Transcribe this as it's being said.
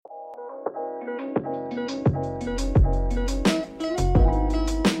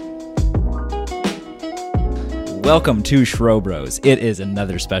Welcome to Shrobros. It is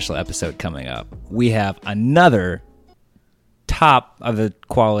another special episode coming up. We have another top of the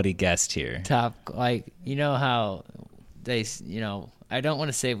quality guest here. Top, like, you know how they, I don't want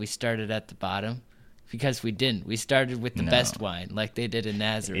to say we started at the bottom because we didn't. We started with the best wine like they did in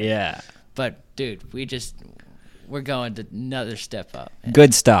Nazareth. Yeah. But, dude, we're going to another step up. Man.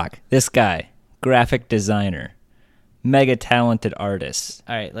 Good stock. This guy, graphic designer, mega talented artist.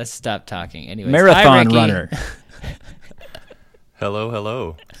 All right, let's stop talking. Anyways, Marathon runner.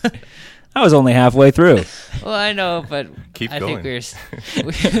 Hello. I was only halfway through. Well, I know, but Keep I going.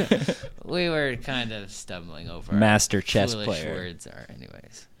 think we were kind of stumbling over Master our chess foolish player. words.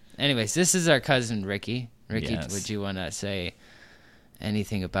 Anyways, this is our cousin Ricky. Ricky, Yes. would you want to say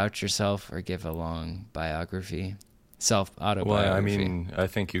anything about yourself or give a long biography, self-autobiography? Well, I mean, I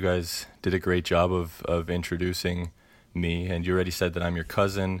think you guys did a great job of introducing me, and you already said that I'm your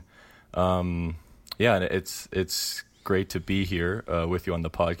cousin. And it's great to be here with you on the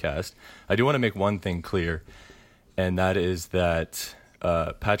podcast. I do want to make one thing clear, and that is that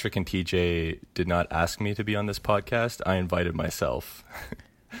Patrick and TJ did not ask me to be on this podcast. I invited myself.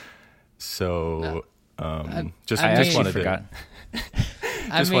 So just wanted forgot.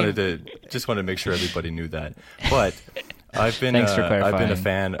 Just wanted to make sure everybody knew that. But I've been Thanks for I've been a clarifying.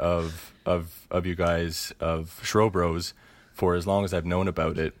 fan of you guys, of Shrobros, for as long as I've known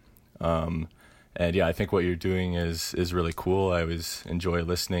about it. And yeah, I think what you're doing is really cool. I always enjoy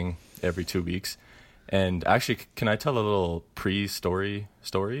listening every 2 weeks. And actually, can I tell a little pre-story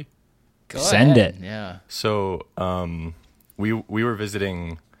story? Go Send ahead. it. Yeah. So we were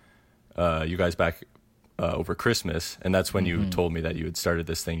visiting you guys back over Christmas, and that's when you told me that you had started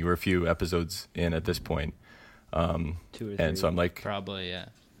this thing. You were a few episodes in at this point. 2 or 3. And so I'm like, Probably, yeah.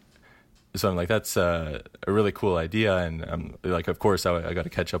 that's a really cool idea, and I'm like, of course, I got to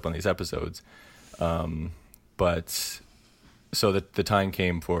catch up on these episodes. But so the time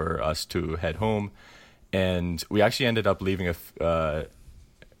came for us to head home, and we actually ended up leaving the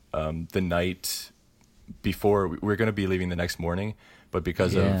night before. We were going to be leaving the next morning, but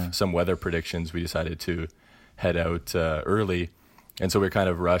because of some weather predictions, we decided to head out early. And so we were kind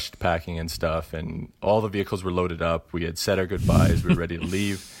of rushed packing and stuff, and all the vehicles were loaded up. We had said our goodbyes. We were ready to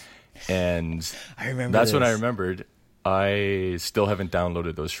leave. And I remember that's when I this. remembered I still haven't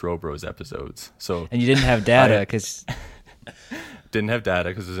downloaded those Shrobros episodes. So And you didn't have data because didn't have data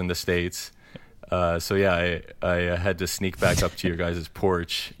because it was in the States. So yeah, I had to sneak back up to your guys'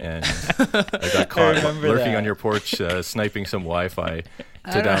 porch, and I got caught remember lurking that. on your porch, sniping some Wi-Fi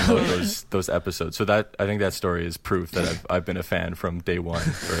to download those episodes. So I think that story is proof that I've been a fan from day one,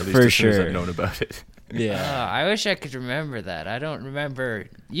 or at least For as soon as sure. I've known about it. I wish I could remember that. I don't remember.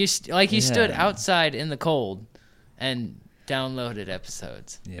 You stood outside in the cold and downloaded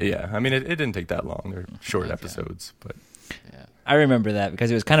episodes. Yeah, I mean, it didn't take that long. They're short episodes, but I remember that because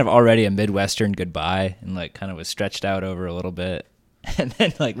it was kind of already a Midwestern goodbye and like kind of was stretched out over a little bit. And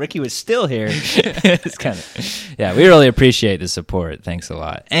then like Ricky was still here. It's kind of, we really appreciate the support. Thanks a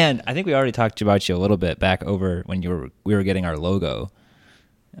lot. And I think we already talked about you a little bit back over when we were getting our logo.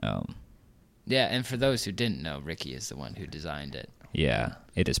 Yeah, and for those who didn't know, Ricky is the one who designed it. Yeah,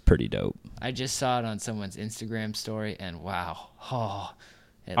 it is pretty dope. I just saw it on someone's Instagram story, and wow.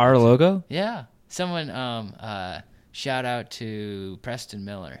 Our logo? Yeah. Someone, shout out to Preston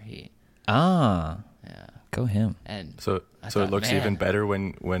Miller. Yeah. Go him. And so I it thought, looks man. even better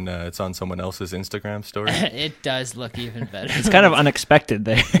when it's on someone else's Instagram story. It does look even better. It's kind of unexpected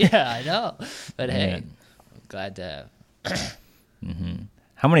there. Yeah, I know. But hey, Yeah. I'm glad to have.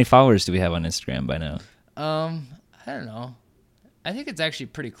 How many followers do we have on Instagram by now? I don't know. I think it's actually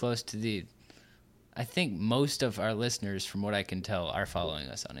pretty close to I think most of our listeners, from what I can tell, are following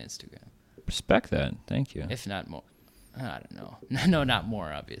us on Instagram. Respect that. Thank you. If not more. I don't know. No, not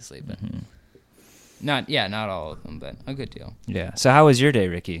more, obviously, but not all of them, but a good deal. Yeah. So how was your day,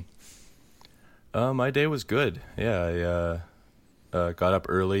 Ricky? My day was good. Yeah, I got up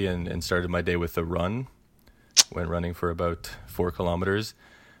early and started my day with a run. Went running for about 4 kilometers.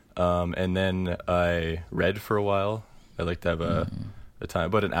 And then I read for a while. I like to have a time,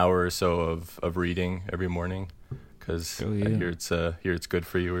 about an hour or so of reading every morning, because Go I you. hear it's good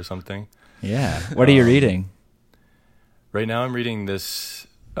for you or something. Yeah. What are you reading? Right now I'm reading this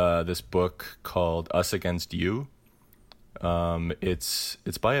book called Us Against You. It's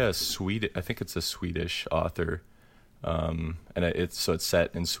by I think it's a Swedish author. And it's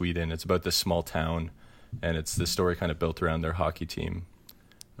set in Sweden. It's about this small town, and it's the story kind of built around their hockey team.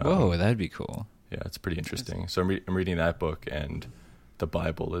 Whoa, that'd be cool. Yeah, it's pretty interesting. So I'm reading that book and the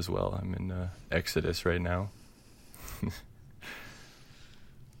Bible as well. I'm in Exodus right now.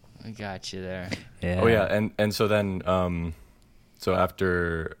 I got you there. Yeah. Oh yeah, and so then so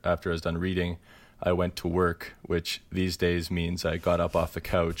after I was done reading, I went to work, which these days means I got up off the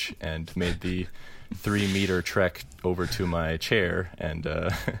couch and made the 3-meter trek over to my chair and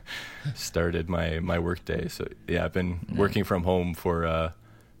started my work day. So yeah, I've been working from home for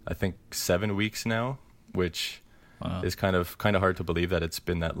I think 7 weeks now, which is kind of hard to believe that it's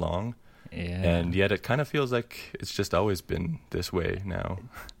been that long. Yeah. And yet it kind of feels like it's just always been this way now.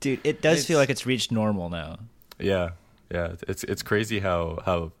 Dude, it does feel like it's reached normal now. Yeah. It's crazy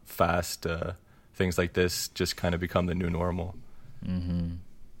how fast things like this just kind of become the new normal. Mm-hmm.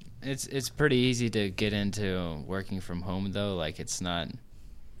 It's pretty easy to get into working from home though. Like it's not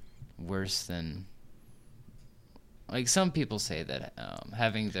worse than. Like some people say that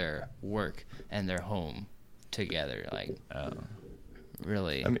having their work and their home together, like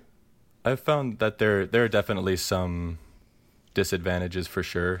really. I mean, I've found that there are definitely some disadvantages for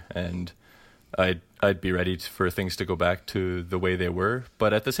sure, and I'd be ready for things to go back to the way they were.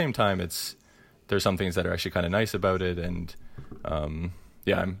 But at the same time, there's some things that are actually kind of nice about it, and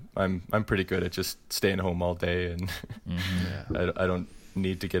yeah, I'm pretty good at just staying home all day, and I don't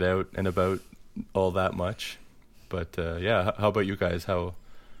need to get out and about all that much. But yeah, how about you guys? How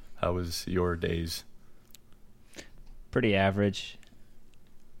was your days? Pretty average.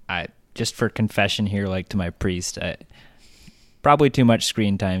 Just for confession here, like to my priest, probably too much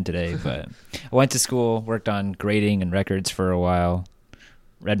screen time today, but I went to school, worked on grading and records for a while,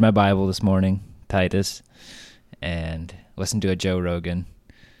 read my Bible this morning, Titus, and listened to a Joe Rogan,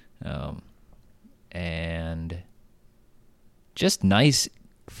 and just nice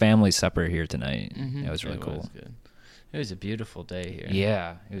family supper here tonight. Mm-hmm. It was really cool. Good. It was a beautiful day here.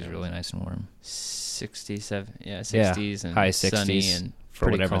 Yeah, it was really nice and warm. 67, 60s and high 60s, sunny and for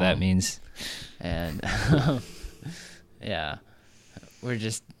pretty whatever calm. that means. And yeah, we're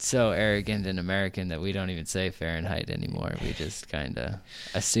just so arrogant and American that we don't even say Fahrenheit anymore. We just kind of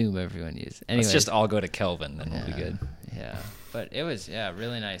assume everyone uses. Anyway, Let's just all go to Kelvin, then we'll be good. Yeah, but it was a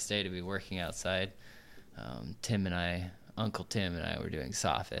really nice day to be working outside. Uncle Tim and I were doing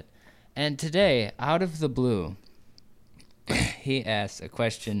soffit, and today, out of the blue, he asked a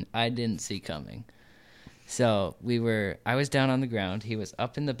question I didn't see coming. So I was down on the ground. He was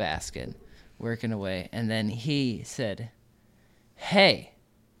up in the basket working away. And then he said, "Hey,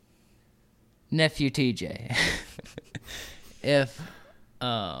 nephew TJ,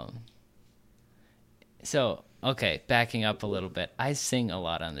 okay, backing up a little bit. I sing a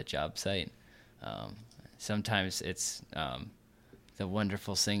lot on the job site. Sometimes it's the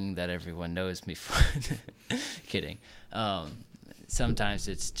wonderful singing that everyone knows me for." Kidding. Sometimes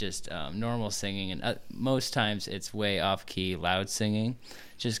it's just normal singing, and most times it's way off key, loud singing,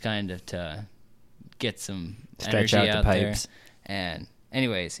 just kind of to get some stretch energy out the out there. pipes. And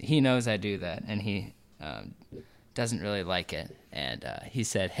anyways, he knows I do that, and he doesn't really like it. And he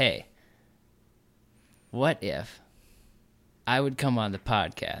said, "Hey, what if I would come on the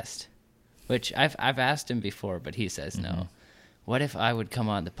podcast?" Which I've asked him before, but he says no. What if I would come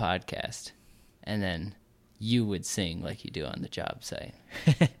on the podcast, and then you would sing like you do on the job site?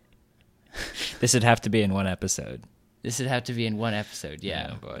 This would have to be in one episode. This would have to be in one episode,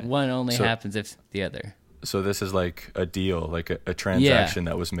 yeah. Oh, boy. One only happens if the other. So this is like a deal, like a transaction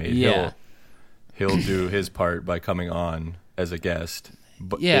that was made. Yeah. He'll do his part by coming on as a guest,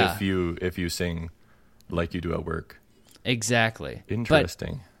 but Yeah. if you sing like you do at work. Exactly.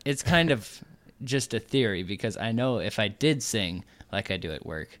 Interesting. But it's kind of just a theory, because I know if I did sing like I do at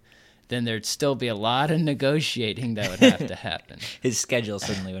work, then there'd still be a lot of negotiating that would have to happen. His schedule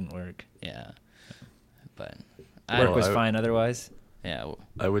suddenly wouldn't work. Yeah. But Work was fine otherwise. yeah.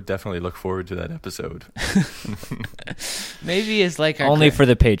 I would definitely look forward to that episode. Maybe it's like our Only for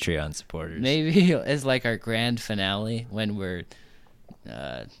the Patreon supporters. Maybe it's like our grand finale when we're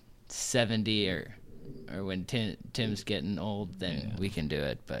 70 or when Tim's getting old, then we can do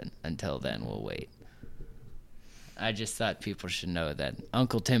it. But until then, we'll wait. I just thought people should know that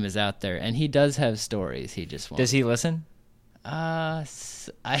Uncle Tim is out there, and he does have stories. He just won't. Does he listen? I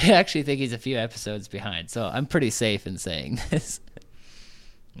actually think he's a few episodes behind, so I'm pretty safe in saying this.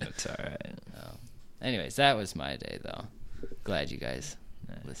 That's all right. Anyways, that was my day, though. Glad you guys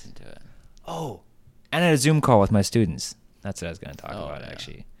listened to it. Oh, and I had a Zoom call with my students. That's what I was going to talk about, yeah.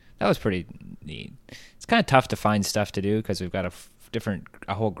 actually. That was pretty neat. It's kind of tough to find stuff to do because we've got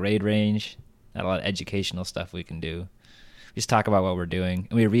a whole grade range, not a lot of educational stuff we can do. We just talk about what we're doing,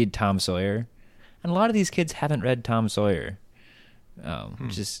 and we read Tom Sawyer. And a lot of these kids haven't read Tom Sawyer,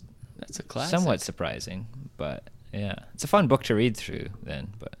 which is That's a classic. somewhat surprising. But yeah, it's a fun book to read through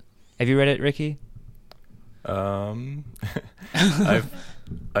then. But have you read it, Ricky? I've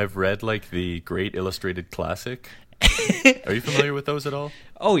read like the Great Illustrated Classic. Are you familiar with those at all?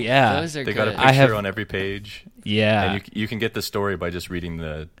 Oh yeah, Those are They good. got a I have- picture on every page, yeah. and you can get the story by just reading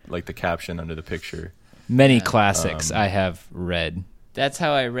the caption under the picture. Many classics I have read. That's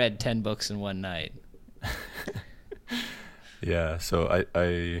how I read 10 books in one night. Yeah, so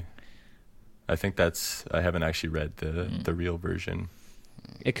I think that's I haven't actually read the real version.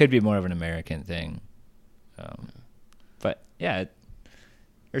 It could be more of an American thing, but yeah,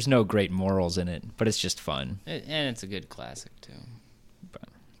 there's no great morals in it, but it's just fun. And it's a good classic, too.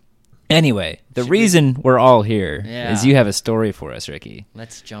 Anyway, the Should we- reason we're all here Yeah. is you have a story for us, Ricky.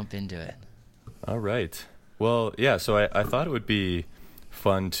 Let's jump into it. All right. Well, yeah. So I thought it would be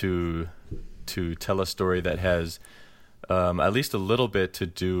fun to tell a story that has at least a little bit to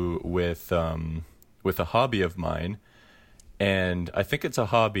do with a hobby of mine, and I think it's a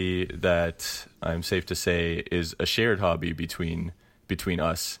hobby that I'm safe to say is a shared hobby between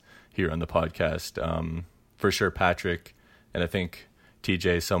us here on the podcast. For sure, Patrick, and I think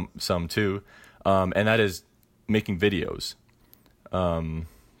TJ some too, and that is making videos.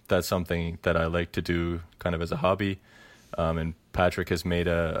 That's something that I like to do kind of as a hobby. And Patrick has made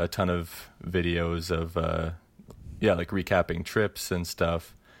a ton of videos of, like recapping trips and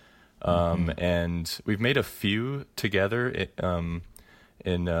stuff. And we've made a few together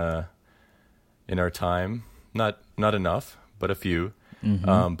in our time. Not enough, but a few.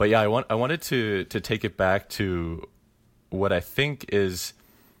 But yeah, I wanted to take it back to what I think is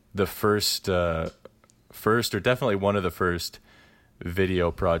the first or definitely one of the first video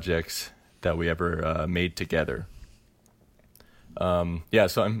projects that we ever made together. So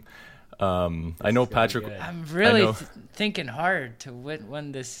I know Patrick. I'm really know- thinking hard to what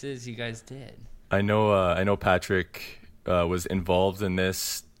one this is you guys did. I know Patrick was involved in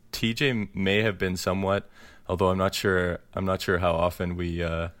this. TJ may have been somewhat, although I'm not sure how often we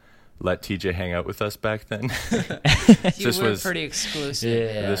let TJ hang out with us back then. You This were was- pretty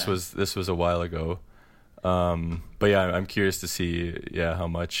exclusive. Yeah. This was a while ago. But yeah, I'm curious to see how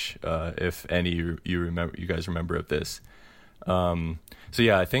much if any you guys remember of this. So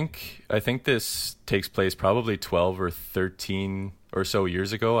yeah, I think this takes place probably 12 or 13 or so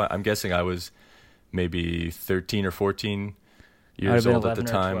years ago. I'm guessing I was maybe 13 or 14 years old at the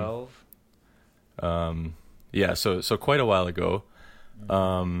time. So quite a while ago.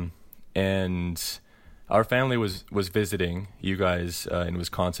 And our family was visiting you guys in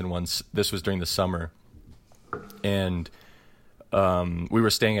Wisconsin once. This was during the summer. And we were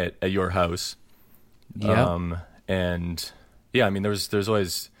staying at your house. Yep. And yeah, I mean, there's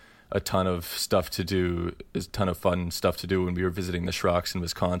always a ton of stuff to do. There's a ton of fun stuff to do when we were visiting the Schrocks in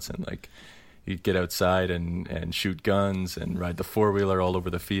Wisconsin. Like, you'd get outside and shoot guns and ride the 4-wheeler all over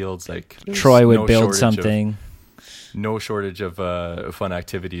the fields. Like, there's Troy would no build shortage of- something. no shortage of fun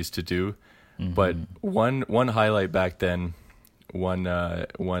activities to do. Mm-hmm. But one highlight back then,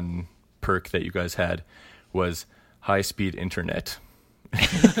 one perk that you guys had was high-speed internet.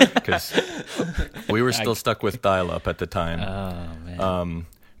 Because we were still stuck with dial-up at the time. Oh man.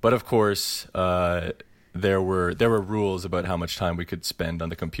 But of course, there were rules about how much time we could spend on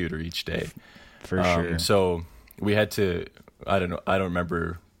the computer each day. For sure. So we had to, I don't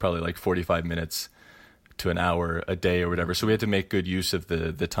remember, probably like 45 minutes to an hour a day or whatever. So we had to make good use of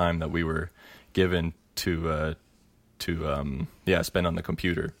the time that we were given to spend on the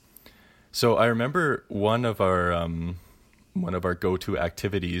computer. So I remember one of our go-to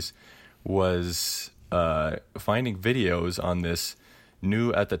activities was finding videos on this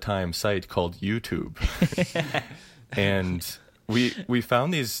new at the time site called YouTube. And we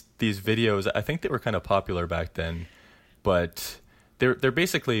found these videos. I think they were kind of popular back then, but they're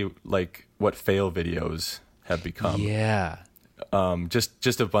basically like what fail videos have become. Yeah.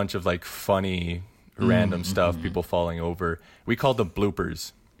 Just a bunch of like funny random stuff, people falling over. We called them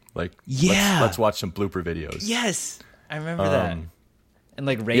bloopers. Like, Yeah. let's watch some blooper videos. Yes, I remember that. And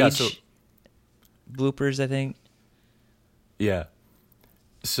like rage yeah, so- bloopers, I think. Yeah.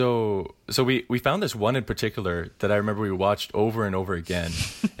 So we found this one in particular that I remember we watched over and over again,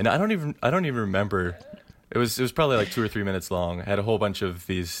 and I don't even remember. It was probably like 2 or 3 minutes long. I had a whole bunch of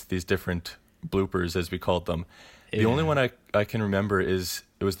these different bloopers, as we called them. The only one I can remember is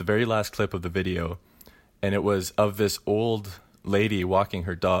it was the very last clip of the video, and it was of this old lady walking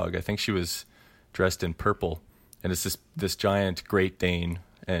her dog. I think she was dressed in purple, and it's this giant Great Dane,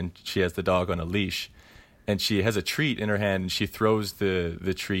 and she has the dog on a leash, and she has a treat in her hand, and she throws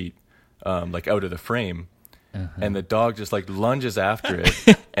the treat like out of the frame, and the dog just like lunges after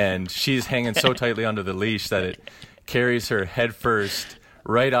it, and she's hanging so tightly onto the leash that it carries her head first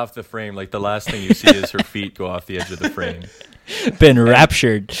right off the frame. Like the last thing you see is her feet go off the edge of the frame. Been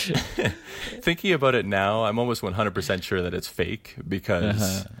raptured. Thinking about it now, I'm almost 100% sure that it's fake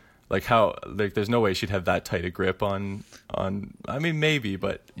because like there's no way she'd have that tight a grip on I mean maybe,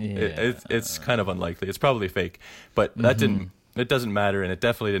 but it's kind of unlikely. It's probably fake. But it doesn't matter, and it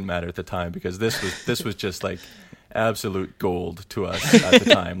definitely didn't matter at the time because this was just like absolute gold to us at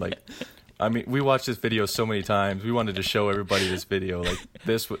the time. Like, I mean, we watched this video so many times. We wanted to show everybody this video. Like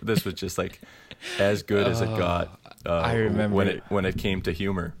this was just like as good as it got. I remember when it came to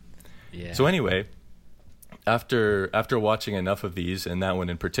humor. Yeah. So anyway, after watching enough of these, and that one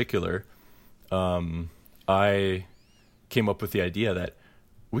in particular, I came up with the idea that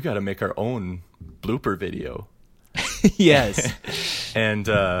we got to make our own blooper video. Yes. And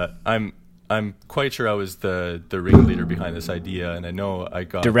I'm quite sure I was the ringleader behind this idea, and I know I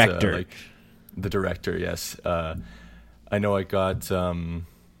got director. The director. Yes, I know I got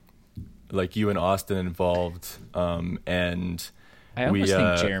like you and Austin involved, and I almost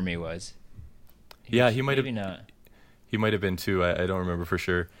think Jeremy was. He might have. Maybe not. He might have been too. I don't remember for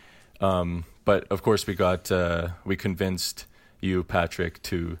sure. But of course, we convinced you, Patrick,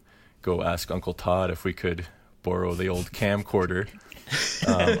 to go ask Uncle Todd if we could borrow the old camcorder.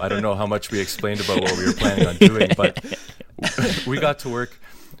 I don't know how much we explained about what we were planning on doing, but we got to work.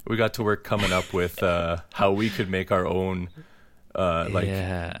 We got to work coming up with how we could make our own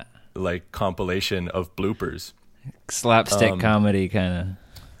like compilation of bloopers, slapstick comedy kind of.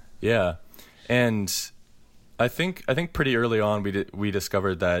 Yeah, and I think pretty early on we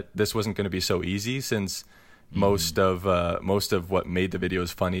discovered that this wasn't going to be so easy since most of what made the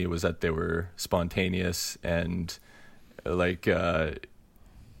videos funny was that they were spontaneous and like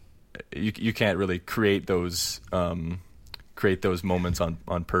you can't really create those moments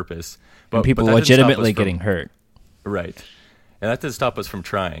on purpose. But and people legitimately getting hurt. Right. And that didn't stop us from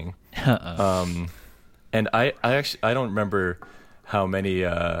trying. And I actually don't remember how many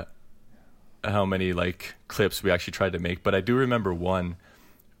like clips we actually tried to make, but I do remember one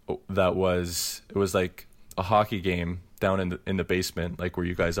that was like a hockey game down in the basement, like where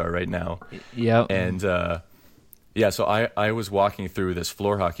you guys are right now. Yeah. And so I was walking through this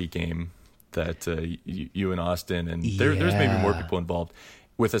floor hockey game that you and Austin and there's maybe more people involved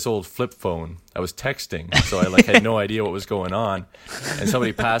with this old flip phone. I was texting, so I like had no idea what was going on. And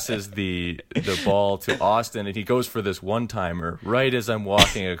somebody passes the ball to Austin, and he goes for this one-timer right as I'm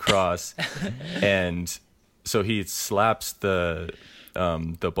walking across, and so he slaps the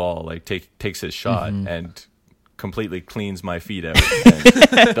ball, like takes his shot and completely cleans my feet out.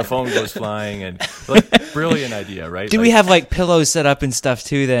 And the phone goes flying, and like brilliant idea, right? Do we have like pillows set up and stuff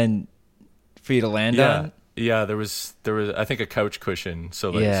too then for you to land on? Yeah, there was I think a couch cushion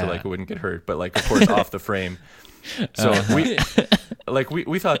so it wouldn't get hurt, but like of course off the frame. So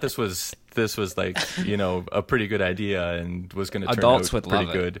we thought this was like, you know, a pretty good idea and was going to turn Adults out would pretty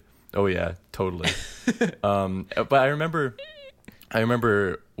love good. it. Oh yeah, totally. But I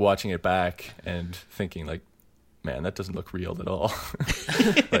remember watching it back and thinking like, man, that doesn't look real at all.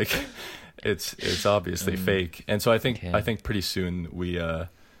 Like it's obviously fake. And so I think pretty soon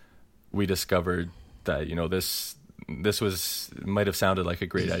we discovered that, you know, this might have sounded like a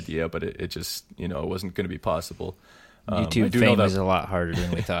great idea, but it just, you know, it wasn't going to be possible. YouTube fame is a lot harder than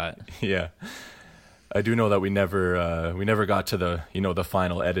we thought. Yeah, I do know that we never got to the, you know, the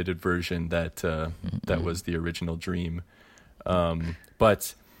final edited version that was the original dream.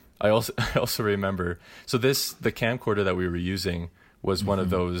 But I also remember, so the camcorder that we were using was one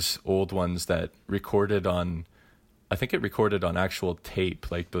of those old ones that recorded on, I think it recorded on actual tape,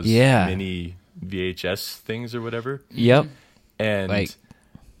 like those mini VHS things or whatever. Yep. And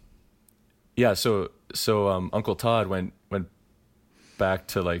so Uncle Todd went back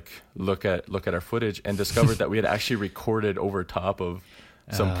to like look at our footage and discovered that we had actually recorded over top of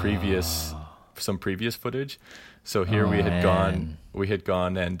some previous footage. So here we had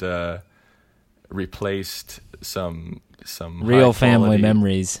gone and replaced some real family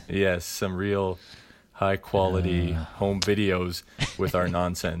memories. Yes, some real high quality home videos with our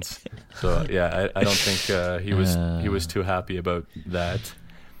nonsense. So yeah, I don't think he was too happy about that.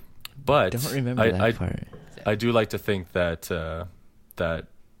 But I don't remember that part. I do like to think that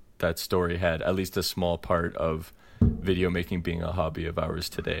that story had at least a small part of video making being a hobby of ours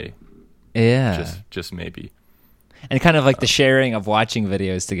today. Yeah, just maybe. And kind of like the sharing of watching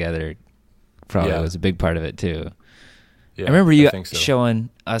videos together probably was a big part of it too. Yeah, I remember you showing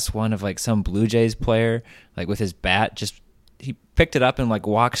us one of like some Blue Jays player, like with his bat, just he picked it up and like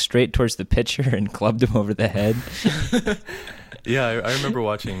walked straight towards the pitcher and clubbed him over the head. Yeah, I remember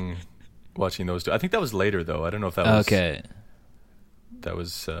watching those two. I think that was later though. I don't know if that was okay. that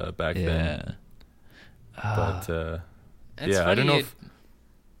was back Yeah. then. But It's yeah, I don't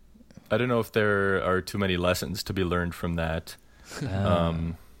funny know if there are too many lessons to be learned from that.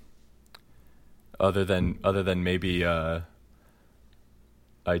 Other than maybe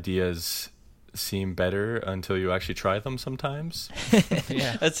ideas seem better until you actually try them sometimes.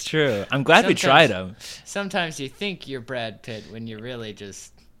 Yeah. That's true. I'm glad we Sometimes- tried them. Sometimes you think you're Brad Pitt when you're really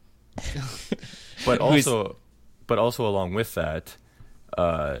just. But Who's- also along with that,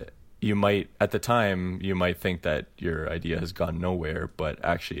 you might at the time you might think that your idea has gone nowhere, but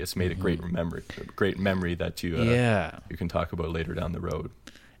actually it's made a great memory that you Yeah. you can talk about later down the road.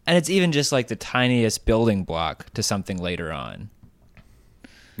 And it's even just like the tiniest building block to something later on.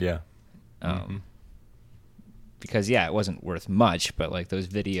 Yeah. Because, yeah, it wasn't worth much, but like those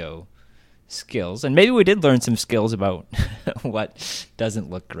video skills. And maybe we did learn some skills about what doesn't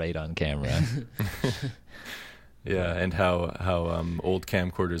look great on camera. Yeah, and how old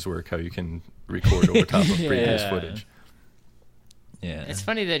camcorders work, how you can record over top of previous Yeah. footage. Yeah. It's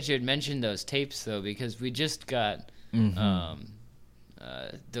funny that you had mentioned those tapes though, because we just got a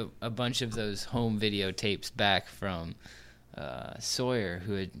bunch of those home video tapes back from Sawyer,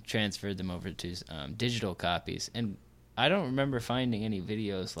 who had transferred them over to digital copies, and I don't remember finding any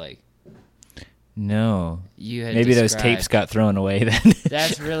videos like No. you had. Maybe those described. tapes got thrown away then.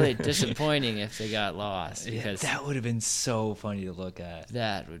 That's really disappointing if they got lost, because that would have been so funny to look at.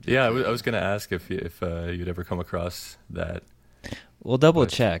 that would be Yeah, I great. was going to ask if you'd ever come across that. We'll double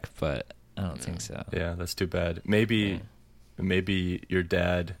check, but I don't think so. Yeah, that's too bad. Maybe your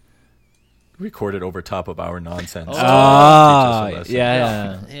dad recorded over top of our nonsense. Oh. to teach us a lesson.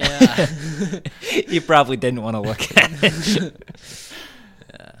 yeah. Yeah. You probably didn't want to look at it.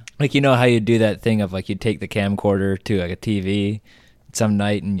 Like, you know how you do that thing of like you'd take the camcorder to like a TV some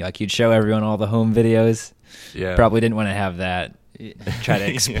night and like you'd show everyone all the home videos. Yeah. Probably didn't want to have that. Try to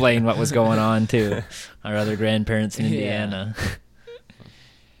explain what was going on to our other grandparents in Yeah. Indiana.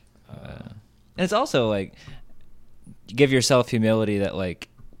 And it's also like you give yourself humility that like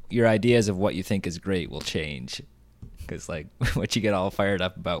your ideas of what you think is great will change, because like what you get all fired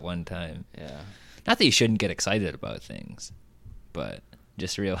up about one time. Yeah. Not that you shouldn't get excited about things, but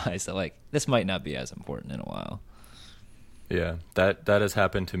just realize that like this might not be as important in a while. Yeah, that has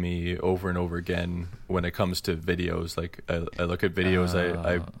happened to me over and over again when it comes to videos. Like I look at videos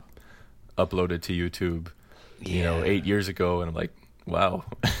I uploaded to YouTube, 8 years ago, and I'm like, wow,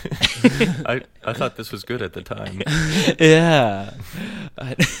 I thought this was good at the time. Yeah.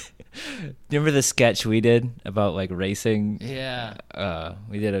 Remember the sketch we did about like racing? Yeah.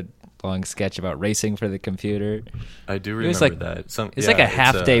 We did a long sketch about racing for the computer. I do It was remember like- that. It's like a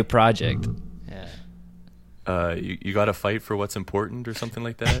half-day project. Yeah. You got to fight for what's important or something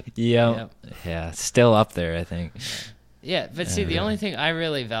like that. Yep. Yeah, still up there, I think. Yeah, but see, the only thing I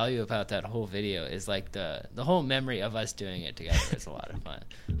really value about that whole video is like the whole memory of us doing it together is a lot of fun.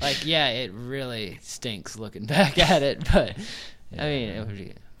 Like, yeah, it really stinks looking back at it, but I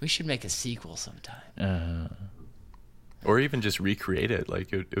mean, we should make a sequel sometime. Or even just recreate it.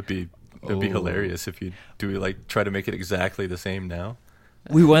 Like it'd be hilarious if you try to make it exactly the same now.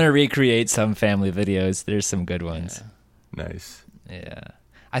 We want to recreate some family videos. There's some good ones. Nice. Yeah.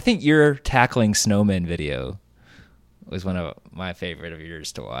 I think your tackling snowmen video was one of my favorite of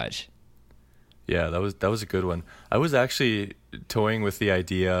yours to watch. Yeah, that was a good one. I was actually toying with the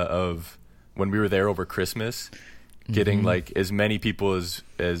idea of when we were there over Christmas, getting like as many people as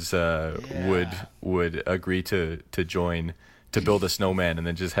would agree to join to build a snowman, and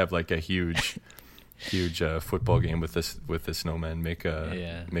then just have like a huge football game with the snowman. Make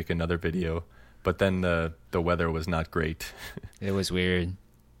another video, but then the weather was not great. It was weird.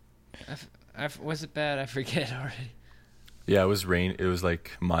 Was it bad? I forget already. Yeah, it was rain. It was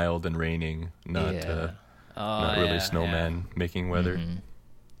like mild and raining, not really snowman making weather.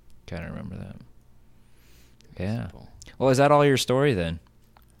 Kind of remember that. Yeah. Well, is that all your story then?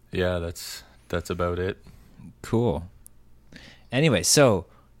 Yeah, that's about it. Cool. Anyway, so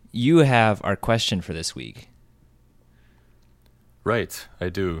you have our question for this week. Right, I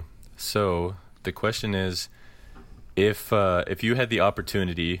do. So the question is, if you had the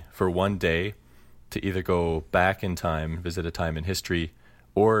opportunity for one day to either go back in time, visit a time in history,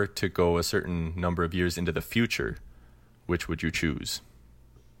 or to go a certain number of years into the future, which would you choose?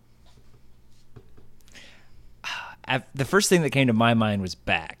 The first thing that came to my mind was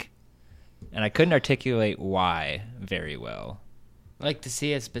back, and I couldn't articulate why very well. Like to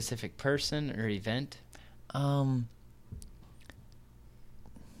see a specific person or event?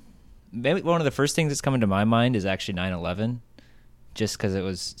 Maybe one of the first things that's coming to my mind is actually 9/11, just because it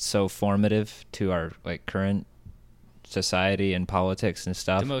was so formative to our like current society and politics and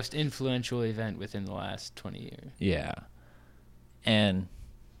stuff. The most influential event within the last 20 years. Yeah. And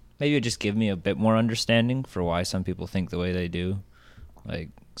maybe it would just give me a bit more understanding for why some people think the way they do. Like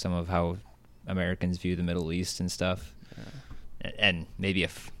some of how Americans view the Middle East and stuff. Yeah. And maybe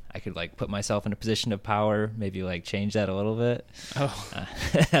if I could like put myself in a position of power, maybe like change that a little bit. Oh.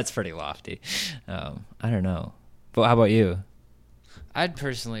 That's pretty lofty. I don't know. But how about you? I'd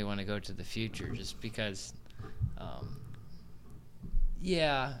personally want to go to the future just because,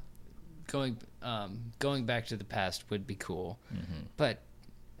 going back to the past would be cool. Mm-hmm. But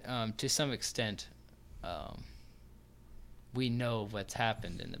to some extent, we know what's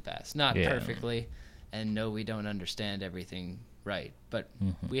happened in the past. Not perfectly, and no, we don't understand everything right. But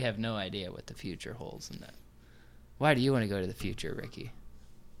we have no idea what the future holds in that. Why do you want to go to the future, Ricky?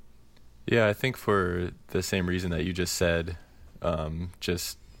 Yeah, I think for the same reason that you just said,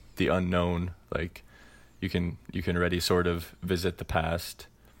 just the unknown. Like you can already sort of visit the past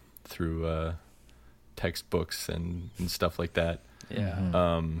through textbooks and stuff like that. Yeah.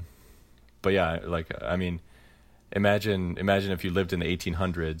 Mm-hmm. But yeah, like I mean, imagine if you lived in the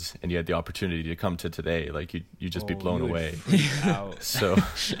 1800s and you had the opportunity to come to today. Like you just be blown away. So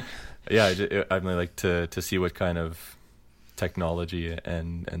yeah, I'd like to see what kind of technology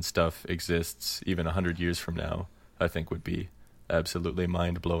and stuff exists even 100 years from now. I think would be absolutely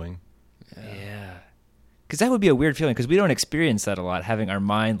mind-blowing. Yeah. Because that would be a weird feeling, because we don't experience that a lot, having our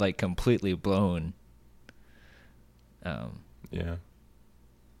mind like completely blown. Yeah.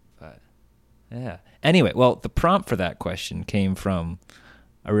 But yeah. Anyway, well, the prompt for that question came from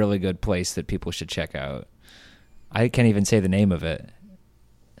a really good place that people should check out. I can't even say the name of it.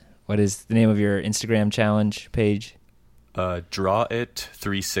 What is the name of your Instagram challenge page? Draw It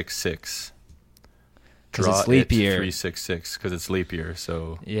 366. Because it's leap year. 366, because it's leap year.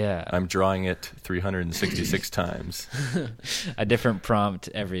 So yeah, I'm drawing it 366 times. A different prompt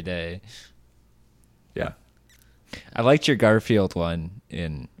every day. Yeah. I liked your Garfield one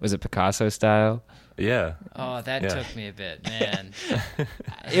was it Picasso style? Yeah. Oh, that took me a bit, man.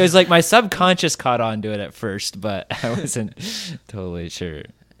 It was like my subconscious caught on to it at first, but I wasn't totally sure.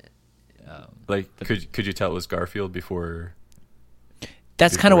 Could you tell it was Garfield before?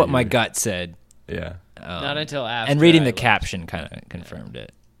 That's kind of what my gut said. Yeah. Not until after. And reading the caption kind of confirmed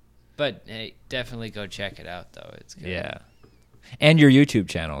it. But hey, definitely go check it out, though. It's good. Yeah. And your YouTube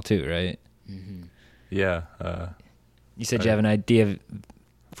channel, too, right? Mm-hmm. Yeah. You said you have an idea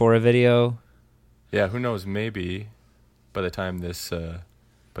for a video? Yeah, who knows? Maybe by the time this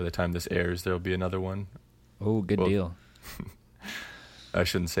airs, there'll be another one. Oh, good deal. I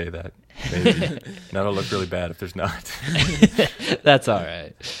shouldn't say that. Maybe. That'll look really bad if there's not. That's all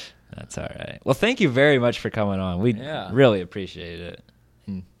right. That's all right. Well, thank you very much for coming on. We really appreciate it.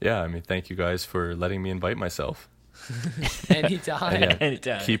 Yeah, I mean, thank you guys for letting me invite myself. Anytime.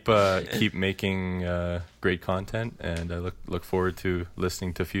 Anytime. Keep making great content, and I look forward to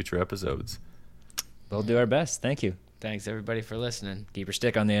listening to future episodes. We'll do our best. Thank you. Thanks, everybody, for listening. Keep your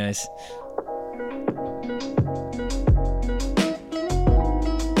stick on the ice.